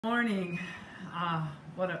Morning.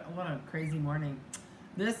 What a crazy morning.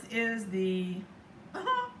 This is the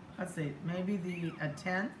let's see, maybe the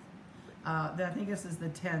 10th. I think this is the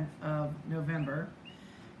 10th of November,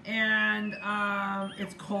 and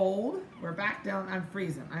it's cold. We're back down. I'm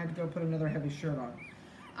freezing. I had to go put another heavy shirt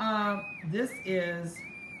on. This is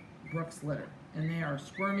Brooke's litter, and they are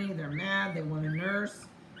squirmy. They're mad. They want a nurse.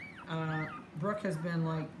 Brooke has been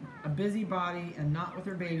like a busybody and not with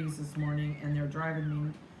her babies this morning, and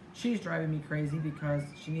she's driving me crazy because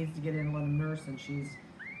she needs to get in and let them nurse, and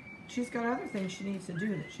she's got other things she needs to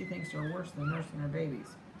do that she thinks are worse than nursing her babies.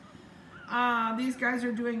 These guys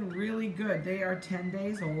are doing really good. They are 10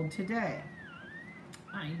 days old today.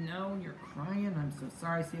 I know you're crying. I'm so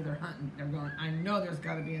sorry. See, they're hunting. They're going, I know there's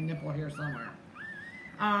got to be a nipple here somewhere.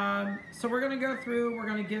 So we're going to go through. We're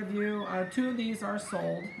going to give you, two of these are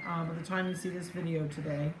sold by the time you see this video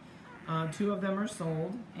today. Two of them are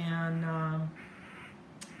sold, and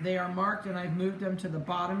they are marked, and I've moved them to the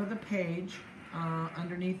bottom of the page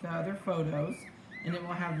underneath the other photos, and it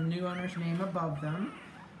will have the new owner's name above them.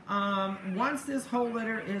 Once this whole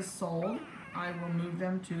litter is sold, I will move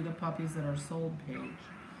them to the puppies that are sold page.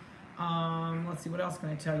 Let's see, what else can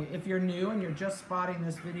I tell you? If you're new and you're just spotting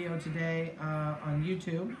this video today on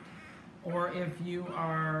YouTube, or if you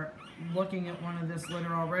are looking at one of this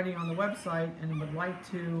litter already on the website and would like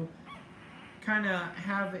to kind of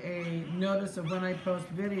have a notice of when I post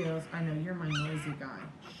videos, I know you're my noisy guy.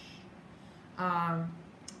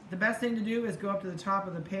 The best thing to do is go up to the top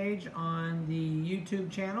of the page on the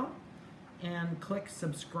YouTube channel and click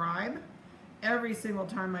subscribe. Every single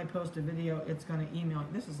time I post a video, it's going to email.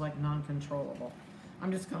 This is like non-controllable.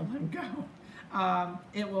 I'm just going to let them go.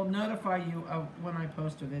 It will notify you of when I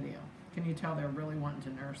post a video. Can you tell they're really wanting to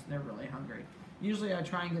nurse? They're really hungry. Usually I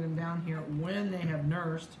try and get them down here when they have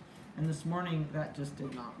nursed, and this morning that just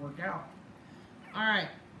did not work out. All right,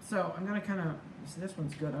 so I'm going to kind of, see, this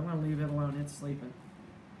one's good. I'm going to leave it alone. It's sleeping.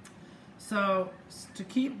 So to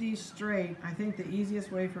keep these straight, I think the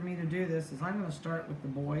easiest way for me to do this is I'm going to start with the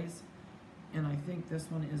boys. And I think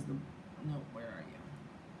this one is the, no, where are you?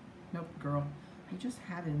 Nope, girl. I just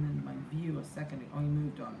had it in my view a second ago. Oh, he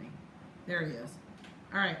moved on me. There he is.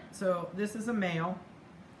 All right, so this is a male.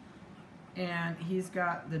 And he's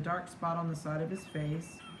got the dark spot on the side of his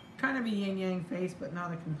face. Kind of a yin-yang face, but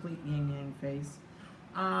not a complete yin-yang face.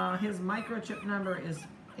 His microchip number is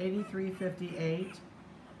 8358.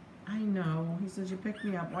 I know. He says, you picked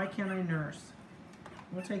me up. Why can't I nurse?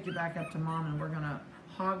 We'll take you back up to mom, and we're going to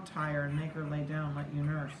hog tie her and make her lay down and let you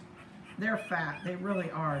nurse. They're fat. They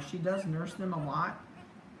really are. She does nurse them a lot,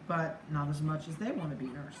 but not as much as they want to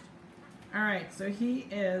be nursed. All right, so he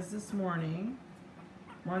is this morning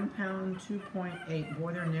 1 pound 2.8.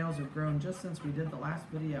 Boy, their nails have grown just since we did the last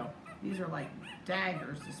video. These are like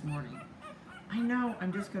daggers this morning. I know.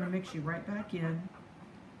 I'm just going to mix you right back in.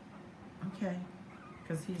 Okay.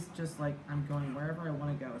 Because he's just like, I'm going wherever I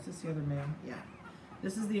want to go. Is this the other male? Yeah.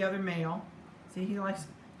 This is the other male. See, he likes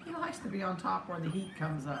to be on top where the heat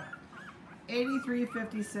comes up.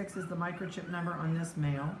 8356 is the microchip number on this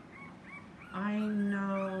male. I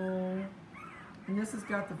know. And this has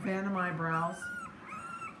got the phantom eyebrows.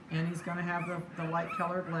 And he's going to have the light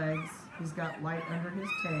colored legs. He's got light under his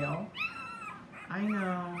tail. I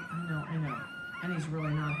know. And he's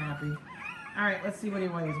really not happy. All right, let's see what he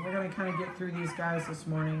weighs. We're going to kind of get through these guys this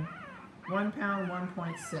morning. 1 pound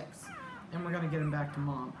 1.6. And we're going to get him back to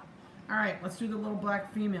mom. All right, let's do the little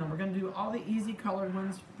black female. We're going to do all the easy colored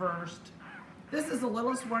ones first. This is the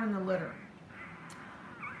littlest one in the litter.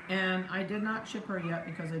 And I did not ship her yet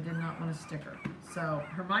because I did not want to stick her. So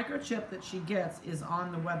her microchip that she gets is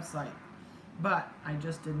on the website, but I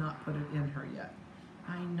just did not put it in her yet.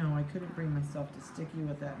 I know, I couldn't bring myself to stick you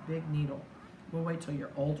with that big needle. We'll wait till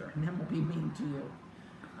you're older, and then we'll be mean to you.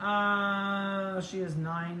 She is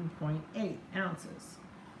 9.8 ounces.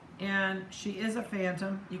 And she is a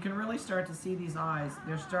phantom. You can really start to see these eyes.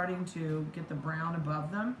 They're starting to get the brown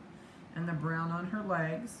above them, and the brown on her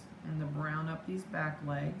legs, and the brown up these back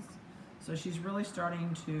legs. So she's really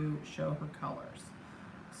starting to show her colors.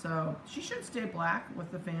 So she should stay black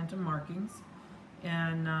with the phantom markings.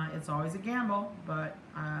 And it's always a gamble, but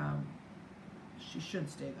she should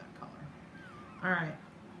stay that color. All right,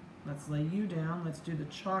 let's lay you down. Let's do the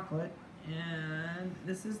chocolate. And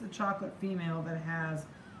this is the chocolate female that has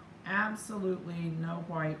absolutely no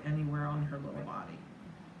white anywhere on her little body.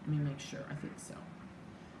 Let me make sure. I think so.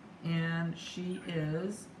 And she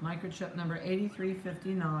is microchip number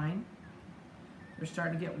 8359. They're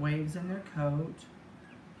starting to get waves in their coat.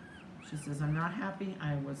 She says, I'm not happy.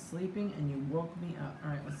 I was sleeping and you woke me up.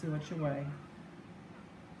 All right, let's see what you weigh.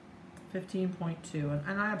 15.2.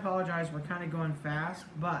 And I apologize, we're kind of going fast,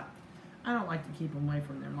 but I don't like to keep them away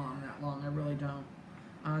from their mom that long. I really don't.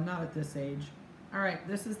 Not at this age. All right,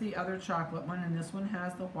 this is the other chocolate one, and this one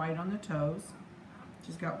has the white on the toes.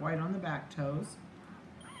 She's got white on the back toes.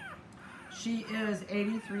 She is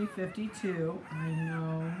 83.52. I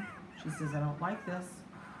know. She says, I don't like this.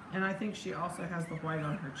 And I think she also has the white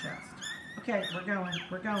on her chest. Okay, we're going,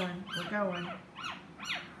 we're going, we're going.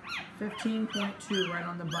 15.2 right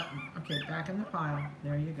on the button. Okay, back in the pile.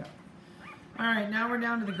 There you go. All right, now we're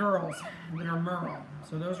down to the girls that are Merle.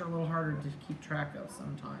 So those are a little harder to keep track of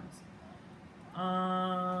sometimes.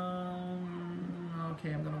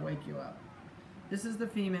 Okay, I'm going to wake you up. This is the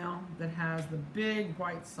female that has the big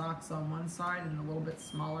white socks on one side and a little bit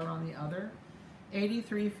smaller on the other.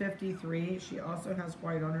 83.53. She also has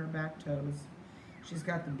white on her back toes. She's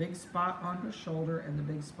got the big spot on her shoulder and the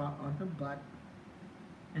big spot on her butt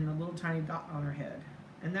and the little tiny dot on her head.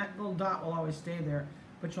 And that little dot will always stay there,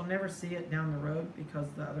 but you'll never see it down the road because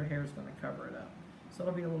the other hair is going to cover it up. So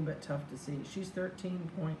it'll be a little bit tough to see. She's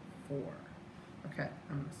 13.4. Okay,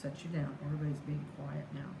 I'm going to set you down. Everybody's being quiet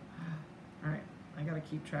now. All right, I got to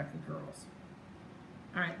keep track of girls.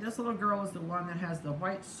 All right, this little girl is the one that has the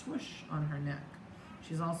white swoosh on her neck.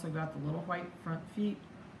 She's also got the little white front feet,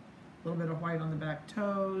 a little bit of white on the back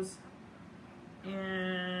toes,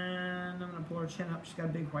 and I'm going to pull her chin up. She's got a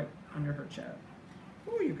big white under her chin.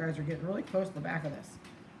 Ooh, you guys are getting really close to the back of this.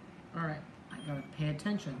 All right, I got to pay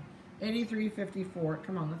attention. 83.54.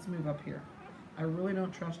 Come on, let's move up here. I really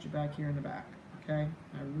don't trust you back here in the back, okay?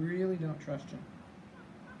 I really don't trust you.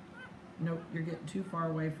 Nope, you're getting too far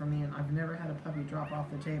away from me, and I've never had a puppy drop off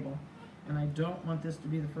the table, and I don't want this to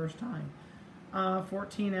be the first time.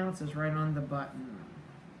 14 ounces right on the button.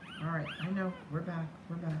 All right, I know, we're back,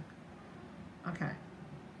 we're back. Okay,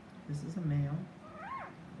 this is a male.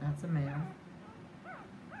 That's a male.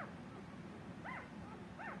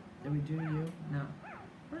 Did we do you? No.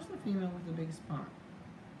 Where's the female with the big spot?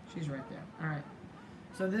 She's right there. All right,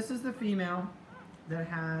 so this is the female that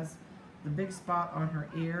has the big spot on her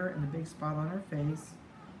ear and the big spot on her face.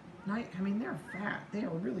 I mean, they're fat. They are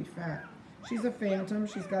really fat. She's a phantom.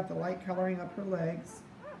 She's got the light coloring up her legs.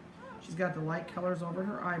 She's got the light colors over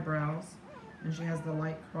her eyebrows. And she has the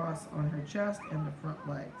light cross on her chest and the front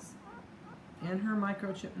legs. And her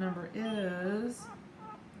microchip number is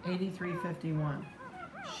 83.51.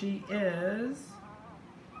 She is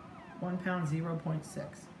 1 pound 0.6.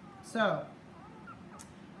 So,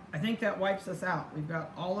 I think that wipes us out. We've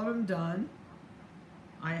got all of them done.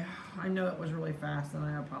 I know it was really fast, and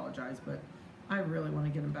I apologize, but I really want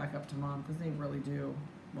to get them back up to mom because they really do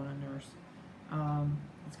want to nurse.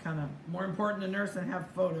 It's kind of more important to nurse than have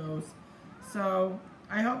photos. So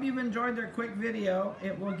I hope you've enjoyed their quick video.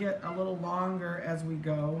 It will get a little longer as we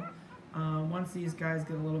go. Once these guys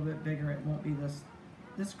get a little bit bigger, it won't be this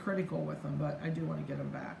critical with them, but I do want to get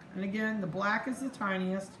them back. And again, the black is the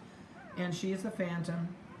tiniest, and she is a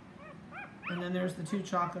phantom. And then there's the 2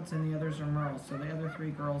 chocolates, and the others are Merles. So the other 3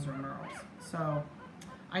 girls are Merles. So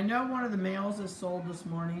I know one of the males is sold this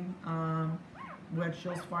morning, which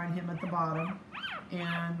you'll find him at the bottom.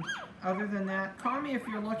 And other than that, call me if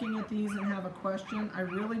you're looking at these and have a question. I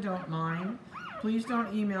really don't mind. Please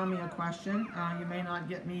don't email me a question. You may not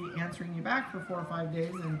get me answering you back for 4 or 5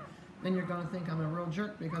 days, and then you're going to think I'm a real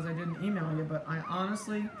jerk because I didn't email you. But I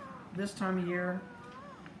honestly, this time of year,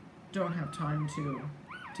 don't have time to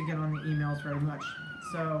get on the emails very much.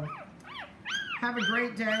 So have a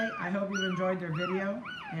great day. I hope you enjoyed their video,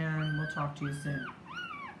 and we'll talk to you soon.